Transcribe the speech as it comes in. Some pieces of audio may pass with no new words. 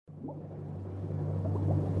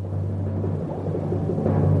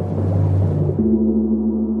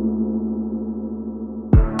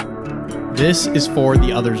This is for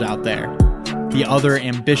the others out there, the other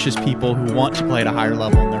ambitious people who want to play at a higher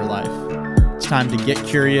level in their life. It's time to get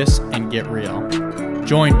curious and get real.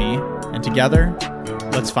 Join me, and together,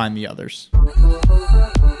 let's find the others.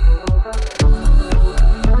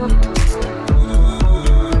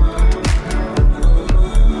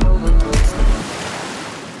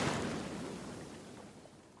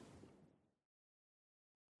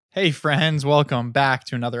 Hey friends, welcome back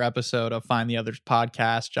to another episode of Find the Others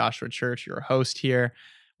podcast. Joshua Church, your host here.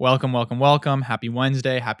 Welcome, welcome, welcome. Happy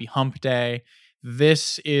Wednesday, happy Hump Day.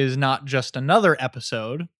 This is not just another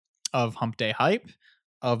episode of Hump Day Hype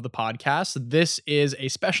of the podcast. This is a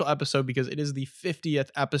special episode because it is the 50th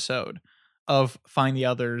episode of Find the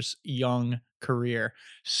Others' young career.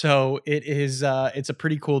 So it's a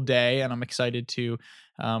pretty cool day, and I'm excited to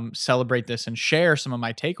celebrate this and share some of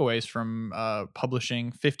my takeaways from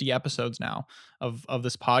publishing 50 episodes now of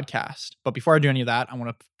this podcast. But before I do any of that, I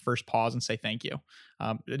want to first pause and say thank you.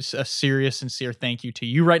 It's a serious, sincere thank you to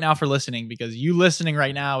you right now for listening, because you listening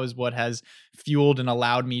right now is what has fueled and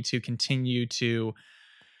allowed me to continue to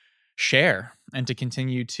share and to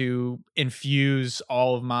continue to infuse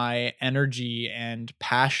all of my energy and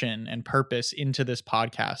passion and purpose into this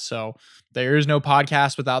podcast. So there is no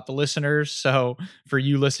podcast without the listeners. So for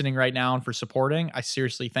you listening right now and for supporting, I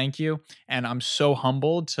seriously thank you. And I'm so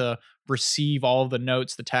humbled to receive all of the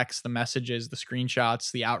notes, the texts, the messages, the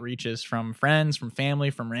screenshots, the outreaches from friends, from family,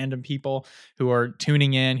 from random people who are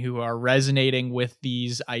tuning in, who are resonating with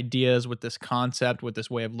these ideas, with this concept, with this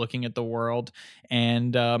way of looking at the world,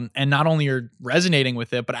 and not only are resonating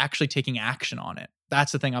with it, but actually taking action on it.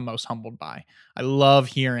 That's the thing I'm most humbled by. I love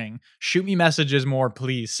hearing, shoot me messages more,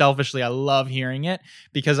 please. Selfishly, I love hearing it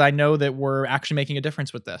because I know that we're actually making a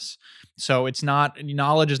difference with this. So it's not,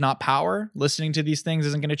 knowledge is not power. Listening to these things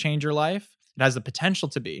isn't going to change your life. It has the potential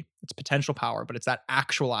to be. It's potential power, but it's that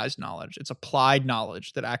actualized knowledge. It's applied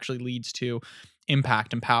knowledge that actually leads to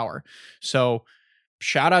impact and power. So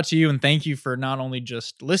shout out to you and thank you for not only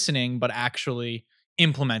just listening, but actually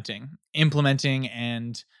implementing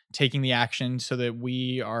and taking the action so that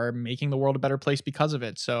we are making the world a better place because of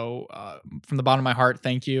it. So from the bottom of my heart,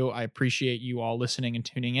 thank you. I appreciate you all listening and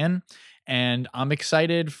tuning in. And I'm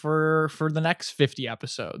excited for the next 50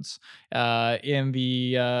 episodes. To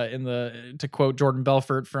quote Jordan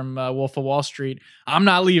Belfort from Wolf of Wall Street, I'm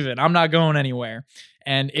not leaving. I'm not going anywhere.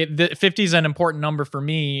 And 50 is an important number for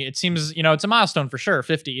me. It seems, it's a milestone for sure.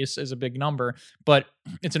 50 is a big number, but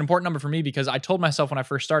it's an important number for me because I told myself when I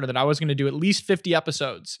first started that I was going to do at least 50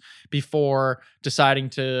 episodes before deciding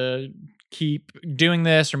to keep doing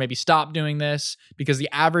this or maybe stop doing this, because the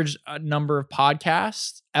average number of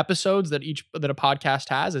podcast episodes that a podcast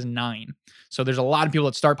has is 9. So there's a lot of people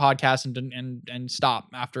that start podcasts and stop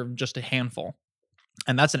after just a handful.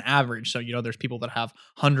 And that's an average. So, there's people that have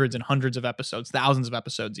hundreds and hundreds of episodes, thousands of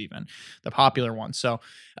episodes, even the popular ones. So,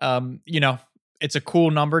 it's a cool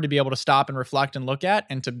number to be able to stop and reflect and look at,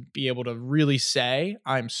 and to be able to really say,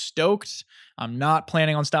 I'm stoked. I'm not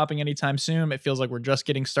planning on stopping anytime soon. It feels like we're just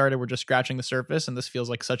getting started. We're just scratching the surface. And this feels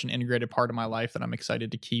like such an integrated part of my life that I'm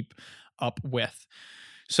excited to keep up with.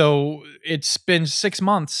 So it's been 6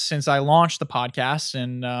 months since I launched the podcast,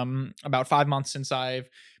 and about 5 months since I've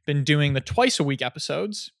been doing the twice a week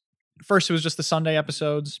episodes. First, it was just the Sunday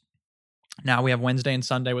episodes. Now we have Wednesday and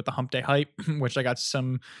Sunday with the Hump Day Hype, which I got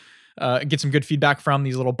get some good feedback from.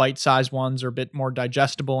 These little bite-sized ones are a bit more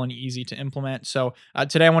digestible and easy to implement. So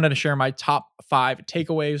today I wanted to share my top 5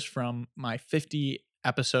 takeaways from my 50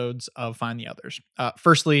 episodes of Find the Others.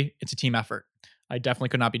 Firstly, it's a team effort. I definitely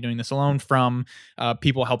could not be doing this alone, from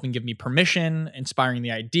people helping give me permission, inspiring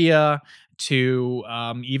the idea, to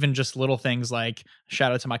even just little things like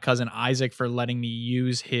shout out to my cousin Isaac for letting me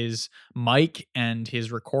use his mic and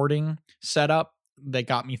his recording setup that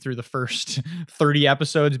got me through the first 30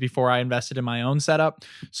 episodes before I invested in my own setup.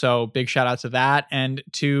 So big shout out to that, and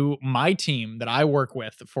to my team that I work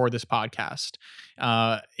with for this podcast.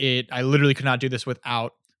 I literally could not do this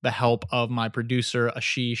without the help of my producer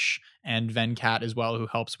Ashish and Venkat as well, who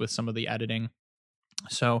helps with some of the editing.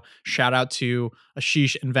 So shout out to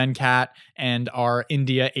Ashish and Venkat and our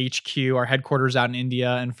India HQ, our headquarters out in India,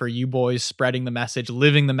 and for you boys spreading the message,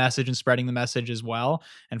 living the message and spreading the message as well,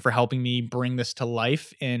 and for helping me bring this to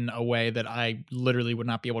life in a way that I literally would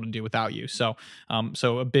not be able to do without you. So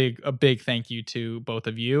a big thank you to both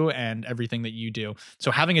of you and everything that you do. So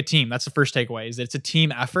having a team, that's the first takeaway, is that it's a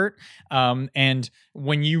team effort. And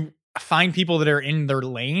when you find people that are in their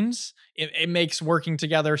lanes, it makes working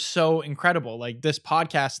together so incredible. Like this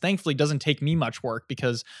podcast, thankfully, doesn't take me much work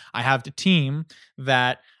because I have the team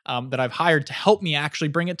that that I've hired to help me actually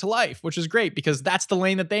bring it to life, which is great because that's the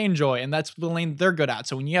lane that they enjoy and that's the lane that they're good at.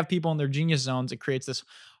 So when you have people in their genius zones, it creates this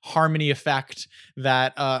harmony effect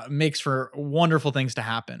that makes for wonderful things to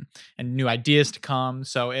happen and new ideas to come.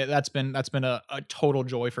 So that's been a total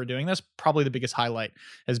joy for doing this. Probably the biggest highlight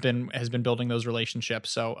has been building those relationships.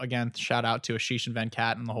 So again, shout out to Ashish and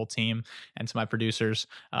Venkat and the whole team, and to my producers.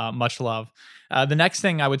 Much love. The next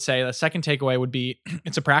thing I would say, the second takeaway would be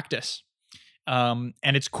it's a practice. And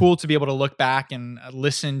it's cool to be able to look back and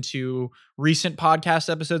listen to recent podcast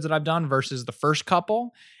episodes that I've done versus the first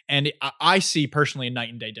couple. And I see personally a night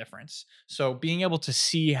and day difference. So being able to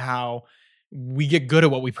see how we get good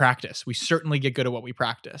at what we practice, we certainly get good at what we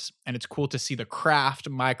practice. And it's cool to see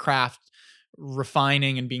my craft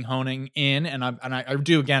refining and being honing in. And I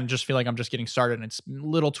do, again, just feel like I'm just getting started and it's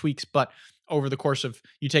little tweaks, but over the course of,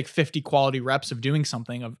 you take 50 quality reps of doing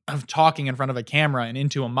something, of talking in front of a camera and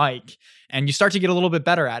into a mic, and you start to get a little bit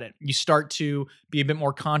better at it. You start to be a bit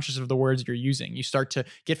more conscious of the words you're using. You start to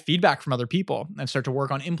get feedback from other people and start to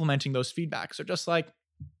work on implementing those feedbacks. So just like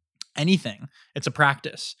anything, it's a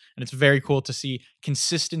practice, and it's very cool to see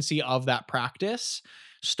consistency of that practice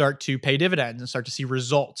start to pay dividends and start to see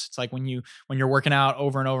results. It's like when you're working out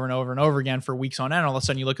over and over and over and over again for weeks on end, all of a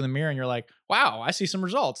sudden you look in the mirror and you're like, wow, I see some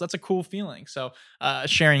results. That's a cool feeling. So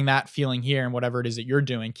sharing that feeling here and whatever it is that you're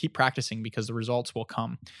doing, keep practicing because the results will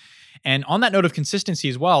come. And on that note of consistency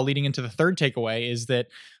as well, leading into the third takeaway is that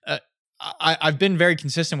I've been very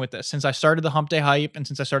consistent with this. Since I started the Hump Day Hype and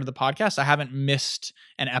since I started the podcast, I haven't missed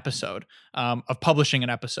an episode of publishing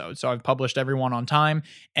an episode. So I've published every one on time,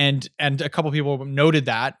 and a couple of people noted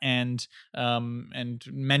that and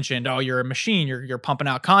mentioned, oh, you're a machine. You're pumping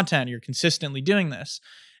out content. You're consistently doing this.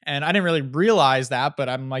 And I didn't really realize that, but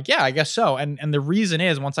I'm like, yeah, I guess so. And the reason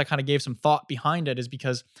is, once I kind of gave some thought behind it, is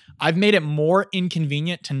because I've made it more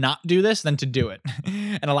inconvenient to not do this than to do it.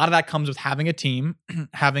 And a lot of that comes with having a team,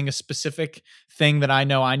 having a specific thing that I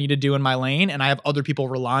know I need to do in my lane, and I have other people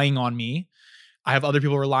relying on me. I have other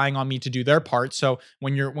people relying on me to do their part. So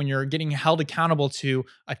when you're getting held accountable to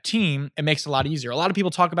a team, it makes it a lot easier. A lot of people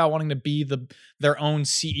talk about wanting to be their own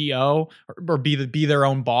CEO or be their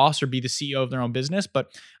own boss or be the CEO of their own business.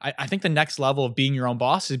 But I think the next level of being your own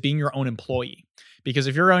boss is being your own employee. Because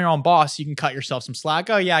if you're your own boss, you can cut yourself some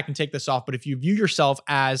slack. Oh yeah, I can take this off. But if you view yourself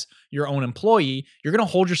as your own employee, you're going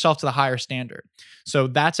to hold yourself to the higher standard. So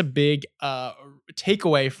that's a big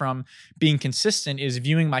takeaway from being consistent, is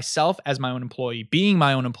viewing myself as my own employee, being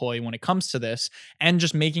my own employee when it comes to this, and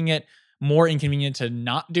just making it more inconvenient to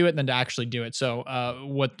not do it than to actually do it. So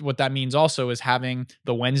what that means also is having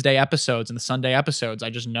the Wednesday episodes and the Sunday episodes.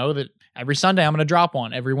 I just know that every Sunday I'm going to drop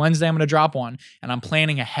one. Every Wednesday I'm going to drop one. And I'm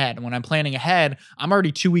planning ahead. And when I'm planning ahead, I'm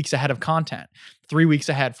already 2 weeks ahead of content, 3 weeks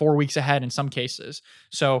ahead, 4 weeks ahead in some cases.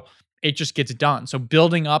 So it just gets done. So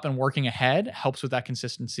building up and working ahead helps with that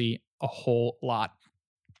consistency a whole lot.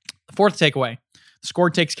 The fourth takeaway, the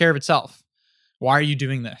score takes care of itself. Why are you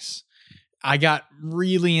doing this? I got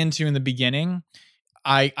really into, in the beginning,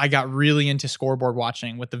 I got really into scoreboard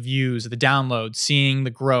watching with the views, the downloads, seeing the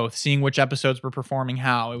growth, seeing which episodes were performing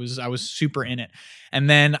how. I was super in it. And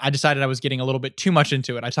then I decided I was getting a little bit too much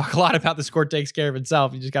into it. I talk a lot about the score takes care of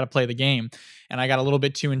itself. You just got to play the game. And I got a little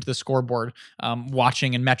bit too into the scoreboard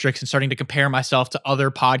watching and metrics and starting to compare myself to other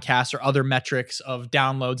podcasts or other metrics of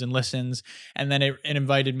downloads and listens. And then it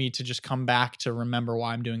invited me to just come back to remember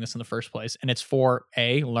why I'm doing this in the first place. And it's for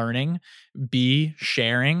A, learning, B,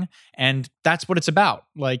 sharing. And that's what it's about,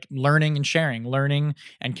 like learning and sharing, learning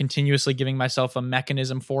and continuously giving myself a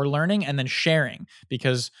mechanism for learning, and then sharing.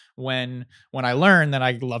 Because when I learn, then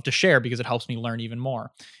I love to share because it helps me learn even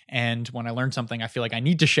more. And when I learn something, I feel like I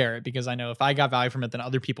need to share it because I know if I got value from it, then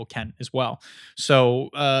other people can as well. So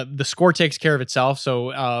the score takes care of itself.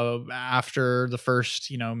 So after the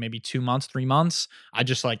first, maybe 2 months, 3 months, I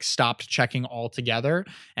just like stopped checking altogether.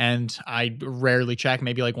 And I rarely check,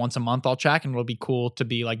 maybe like once a month I'll check, and it'll be cool to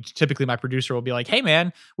be like, typically my producer will be like, hey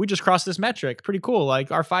man, we just crossed this metric. Pretty cool.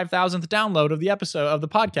 Like our 5,000th download of the episode of the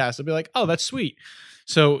podcast. I'll be like, oh, that's sweet.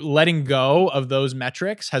 So letting go of those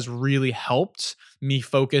metrics has really helped me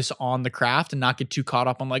focus on the craft and not get too caught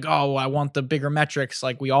up on like, oh, I want the bigger metrics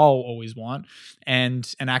like we all always want,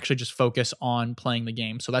 and actually just focus on playing the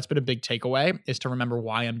game. So that's been a big takeaway, is to remember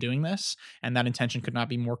why I'm doing this. And that intention could not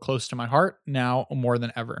be more close to my heart now more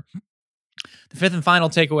than ever. The fifth and final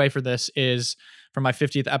takeaway for this is, from my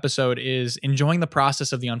 50th episode, is enjoying the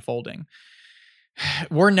process of the unfolding.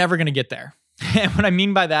 We're never going to get there. And what I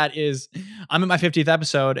mean by that is, I'm at my 50th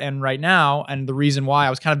episode, and right now, and the reason why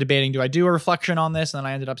I was kind of debating, do I do a reflection on this? And then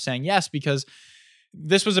I ended up saying yes, because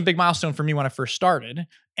this was a big milestone for me when I first started.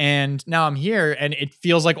 And now I'm here and it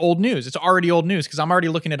feels like old news. It's already old news because I'm already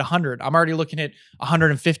looking at 100. I'm already looking at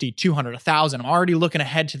 150, 200, 1,000. I'm already looking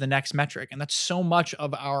ahead to the next metric. And that's so much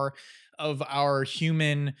of our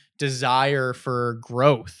human desire for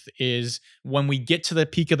growth is when we get to the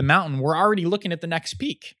peak of the mountain, we're already looking at the next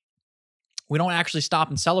peak. We don't actually stop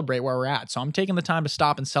and celebrate where we're at. So I'm taking the time to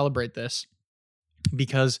stop and celebrate this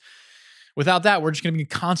because without that, we're just going to be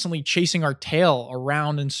constantly chasing our tail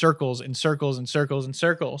around in circles and circles and circles and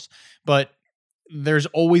circles. But there's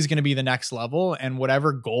always going to be the next level, and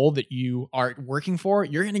whatever goal that you are working for,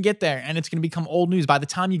 you're going to get there and it's going to become old news. By the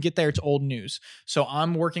time you get there, it's old news. So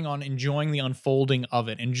I'm working on enjoying the unfolding of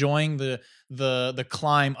it, enjoying the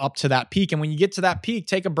climb up to that peak. And when you get to that peak,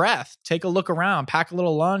 take a breath, take a look around, pack a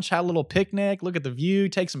little lunch, have a little picnic, look at the view,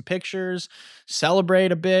 take some pictures,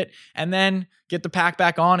 celebrate a bit, and then get the pack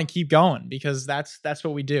back on and keep going, because that's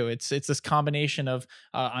what we do. It's this combination of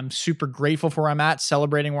I'm super grateful for where I'm at,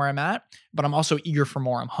 celebrating where I'm at, but I'm also eager for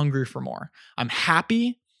more. I'm hungry for more. I'm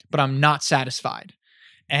happy, but I'm not satisfied.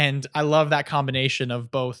 And I love that combination of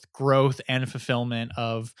both growth and fulfillment,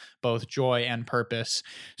 of both joy and purpose.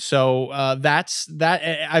 So that's that.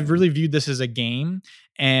 I've really viewed this as a game,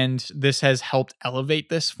 and this has helped elevate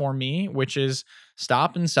this for me, which is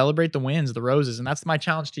stop and celebrate the wins, the roses. And that's my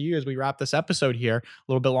challenge to you as we wrap this episode here, a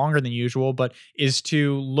little bit longer than usual, but is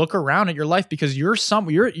to look around at your life, because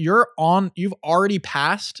you've already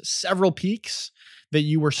passed several peaks that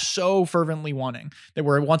you were so fervently wanting, that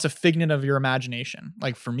were once a figment of your imagination.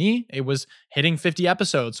 Like for me, it was hitting 50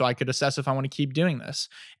 episodes so I could assess if I want to keep doing this.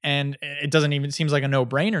 And it seems like a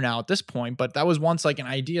no-brainer now at this point, but that was once like an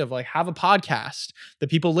idea of like, have a podcast that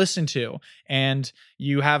people listen to, and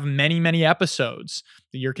you have many, many episodes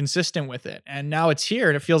that you're consistent with it. And now it's here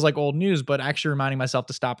and it feels like old news, but actually reminding myself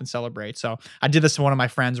to stop and celebrate. So I did this to one of my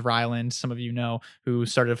friends, Ryland, some of you know, who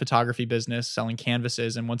started a photography business selling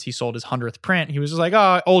canvases. And once he sold his 100th print, he was just like,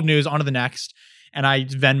 oh, old news, on to the next. And I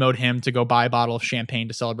Venmo'd him to go buy a bottle of champagne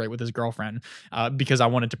to celebrate with his girlfriend because I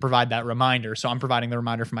wanted to provide that reminder. So I'm providing the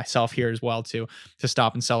reminder for myself here as well to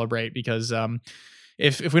stop and celebrate, because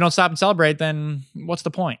if we don't stop and celebrate, then what's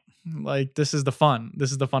the point? Like, this is the fun.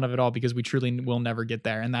 This is the fun of it all, because we truly will never get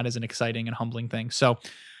there. And that is an exciting and humbling thing. So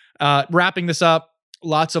wrapping this up,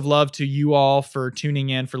 lots of love to you all for tuning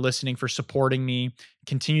in, for listening, for supporting me.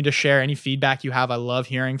 Continue to share any feedback you have. I love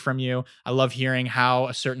hearing from you. I love hearing how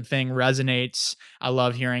a certain thing resonates. I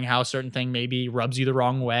love hearing how a certain thing maybe rubs you the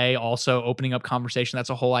wrong way. Also opening up conversation. That's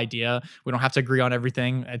a whole idea. We don't have to agree on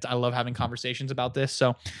everything. I love having conversations about this.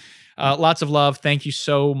 So lots of love. Thank you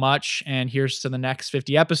so much. And here's to the next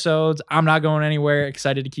 50 episodes. I'm not going anywhere.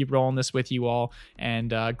 Excited to keep rolling this with you all,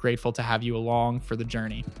 and grateful to have you along for the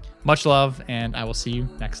journey. Much love, and I will see you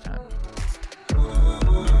next time.